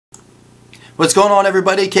What's going on,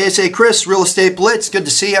 everybody? KSA Kris, Real Estate Blitz. Good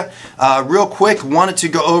to see you. Real quick, wanted to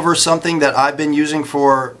go over something that I've been using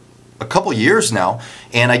for a couple years now,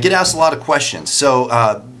 and I get asked a lot of questions. So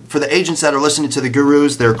for the agents that are listening to the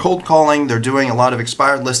gurus, they're cold calling, they're doing a lot of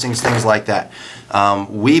expired listings, things like that.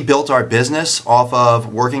 We built our business off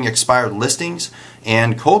of working expired listings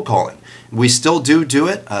and cold calling. We still do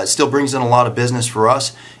it. It still brings in a lot of business for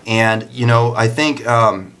us, and you know, I think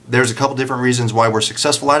there's a couple different reasons why we're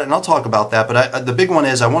successful at it, and I'll talk about that. But the big one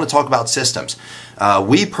is I want to talk about systems.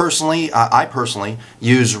 I personally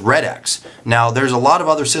use RedX. Now, there's a lot of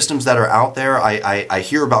other systems that are out there. I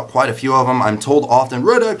hear about quite a few of them. I'm told often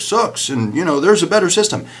RedX sucks, and you know, there's a better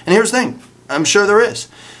system. And here's the thing: I'm sure there is.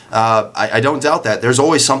 I don't doubt that. There's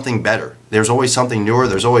always something better. There's always something newer.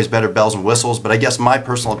 There's always better bells and whistles. But I guess my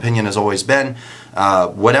personal opinion has always been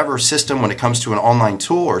whatever system, when it comes to an online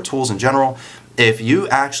tool or tools in general, if you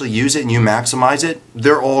actually use it and you maximize it,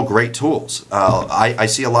 they're all great tools. I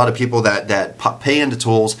see a lot of people that pay into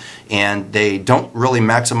tools and they don't really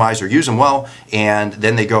maximize or use them well, and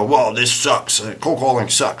then they go, well, this sucks. Cold calling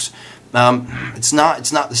sucks. It's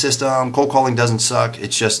not the system. Cold calling doesn't suck.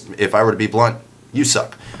 It's just, if I were to be blunt, you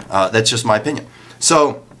suck. That's just my opinion.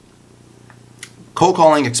 So, cold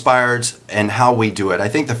calling, expireds, and how we do it. I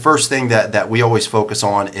think the first thing that we always focus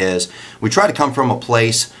on is we try to come from a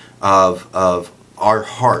place of our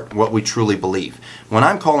heart, what we truly believe. When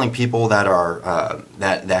I'm calling people that are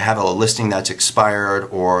that have a listing that's expired,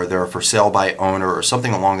 or they're for sale by owner or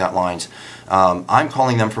something along that lines, I'm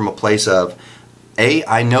calling them from a place of A,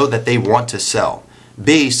 I know that they want to sell.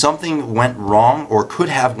 B, something went wrong or could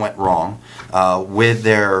have went wrong with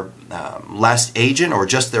their last agent, or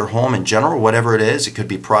just their home in general, whatever it is. It could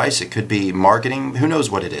be price, it could be marketing, who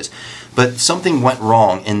knows what it is. But something went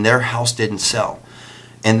wrong and their house didn't sell.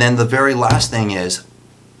 And then the very last thing is,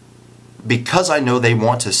 because I know they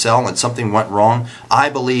want to sell and something went wrong, I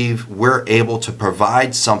believe we're able to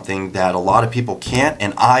provide something that a lot of people can't,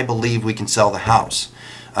 and I believe we can sell the house.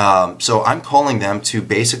 So I'm calling them to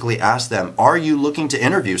basically ask them, are you looking to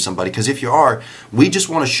interview somebody? Because if you are, we just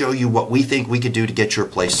want to show you what we think we could do to get your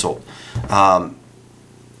place sold.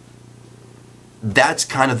 That's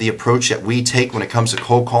kind of the approach that we take when it comes to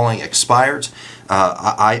cold calling expireds.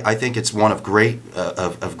 I think it's one of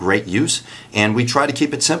great use, and we try to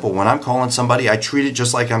keep it simple. When I'm calling somebody, I treat it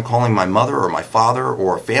just like I'm calling my mother or my father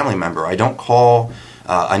or a family member. I don't call.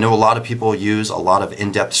 I know a lot of people use a lot of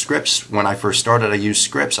in-depth scripts. When I first started, I used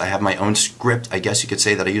scripts. I have my own script, I guess you could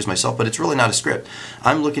say, that I use myself, but it's really not a script.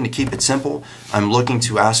 I'm looking to keep it simple. I'm looking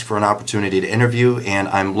to ask for an opportunity to interview, and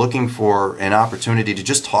I'm looking for an opportunity to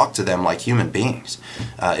just talk to them like human beings.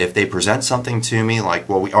 If they present something to me like,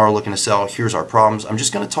 well, we are looking to sell, here's our problems, I'm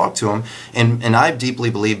just going to talk to them. And I deeply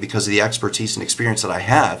believe, because of the expertise and experience that I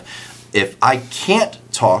have, if I can't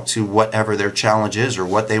talk to whatever their challenge is or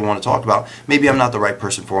what they want to talk about, maybe I'm not the right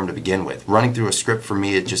person for them to begin with. Running through a script, for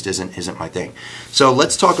me, it just isn't my thing. So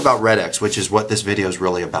let's talk about RedX, which is what this video is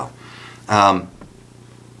really about.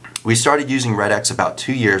 We started using RedX about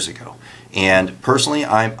 2 years ago, and personally,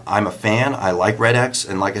 I'm a fan. I like RedX,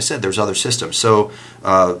 and like I said, there's other systems. So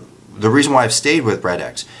the reason why I've stayed with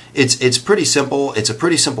RedX, it's pretty simple. It's a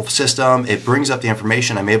pretty simple system. It brings up the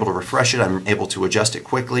information. I'm able to refresh it. I'm able to adjust it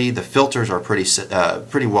quickly. The filters are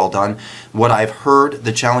pretty well done. What I've heard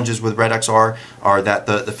the challenges with RedX are that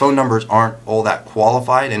the phone numbers aren't all that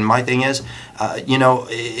qualified. And my thing is, you know,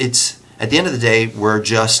 it's at the end of the day,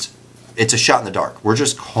 it's a shot in the dark. We're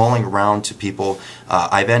just calling around to people.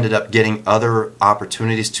 I've ended up getting other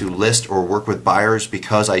opportunities to list or work with buyers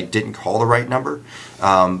because I didn't call the right number.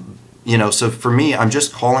 You know, so for me, I'm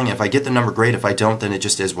just calling. If I get the number, great. If I don't, then it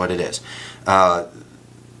just is what it is. I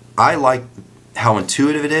like how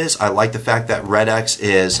intuitive it is. I like the fact that RedX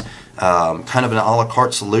is kind of an a la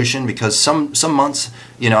carte solution, because some months,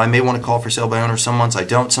 you know, I may want to call for sale by owner. Some months I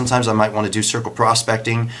don't. Sometimes I might want to do circle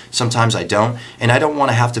prospecting. Sometimes I don't. And I don't want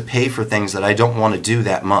to have to pay for things that I don't want to do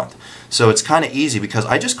that month. So it's kind of easy because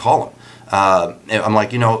I just call them. I'm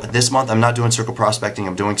like, you know, this month I'm not doing circle prospecting,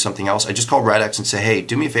 I'm doing something else. I just call RedX and say, hey,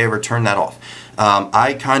 do me a favor, turn that off.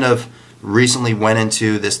 I kind of recently went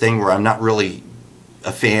into this thing where I'm not really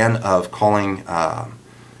a fan of calling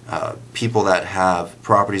people that have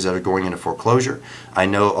properties that are going into foreclosure. I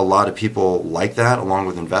know a lot of people like that, along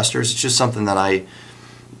with investors. It's just something that I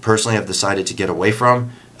personally have decided to get away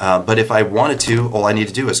from. But if I wanted to, all I need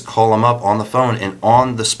to do is call them up on the phone, and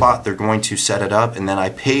on the spot they're going to set it up, and then I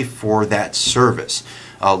pay for that service.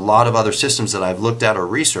 A lot of other systems that I've looked at or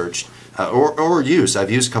researched or used, I've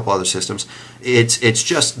used a couple other systems, it's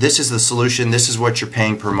just, this is the solution, this is what you're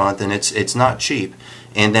paying per month, and it's not cheap.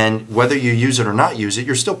 and then whether you use it or not use it,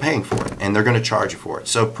 you're still paying for it, and they're going to charge you for it.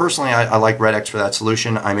 So personally, I like RedX for that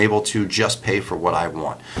solution. I'm able to just pay for what I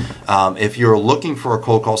want. If you're looking for a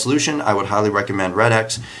cold call solution, I would highly recommend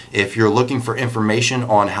RedX. If you're looking for information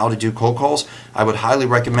on how to do cold calls, I would highly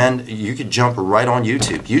recommend you could jump right on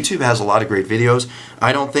YouTube. YouTube has a lot of great videos.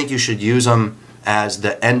 I don't think you should use them as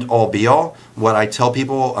the end-all be-all. What I tell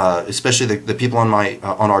people, especially the people on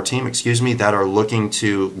our team, that are looking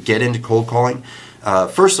to get into cold calling,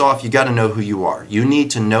 first off, you got to know who you are. You need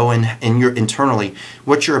to know internally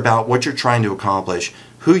what you're about, what you're trying to accomplish,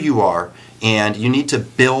 who you are, and you need to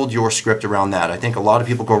build your script around that. I think a lot of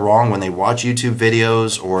people go wrong when they watch YouTube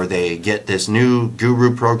videos or they get this new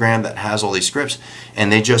guru program that has all these scripts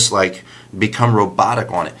and they just like become robotic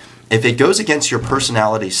on it. If it goes against your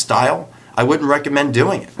personality style, I wouldn't recommend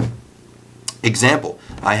doing it. Example,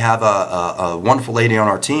 I have a wonderful lady on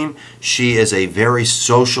our team. She is a very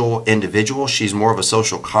social individual. She's more of a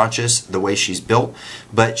social conscious the way she's built,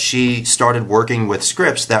 but she started working with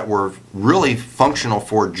scripts that were really functional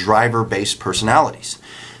for driver-based personalities.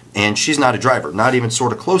 And she's not a driver, not even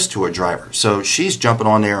sort of close to a driver. So she's jumping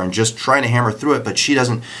on there and just trying to hammer through it, but she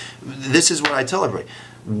doesn't. This is what I tell everybody.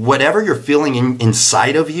 Whatever you're feeling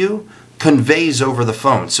inside of you conveys over the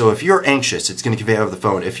phone. So if you're anxious, it's going to convey over the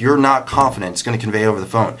phone. If you're not confident, it's going to convey over the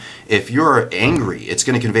phone. If you're angry, it's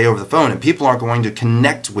going to convey over the phone, and people aren't going to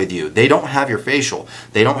connect with you. They don't have your facial.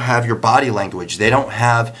 They don't have your body language. You don't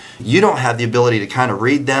have the ability to kind of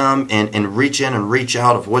read them and reach in and reach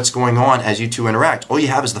out of what's going on as you two interact. All you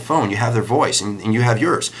have is the phone. You have their voice, and you have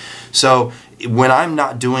yours. So when I'm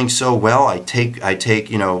not doing so well, I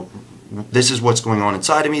take, you know, this is what's going on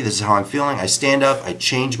inside of me, this is how I'm feeling, I stand up, I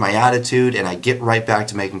change my attitude, and I get right back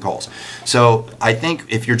to making calls. So I think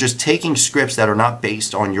if you're just taking scripts that are not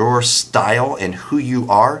based on your style and who you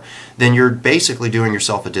are, then you're basically doing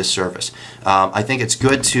yourself a disservice. I think it's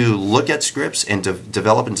good to look at scripts and to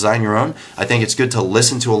develop and design your own. I think it's good to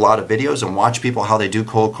listen to a lot of videos and watch people how they do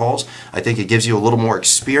cold calls. I think it gives you a little more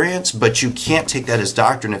experience, but you can't take that as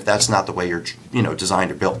doctrine if that's not the way you're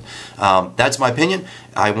designed or built. That's my opinion.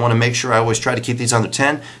 I want to make sure I always try to keep these under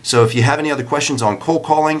 10. So if you have any other questions on cold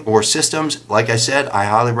calling or systems, like I said, I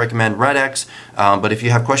highly recommend RedX. But if you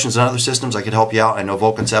have questions on other systems, I could help you out. I know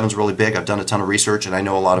Vulcan 7 is really big. I've done a ton of research, and I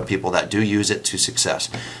know a lot of people that do use it to success.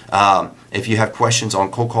 If you have questions on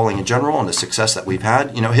cold calling in general and the success that we've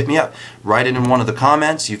had, hit me up. Write it in one of the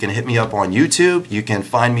comments. You can hit me up on YouTube. You can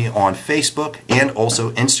find me on Facebook and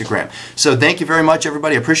also Instagram. So thank you very much,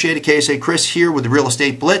 everybody. I appreciate it. KSA Kris here with the Real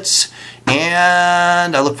Estate Blitz.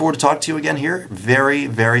 And I look forward to talking to you again here very,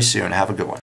 very soon. Have a good one.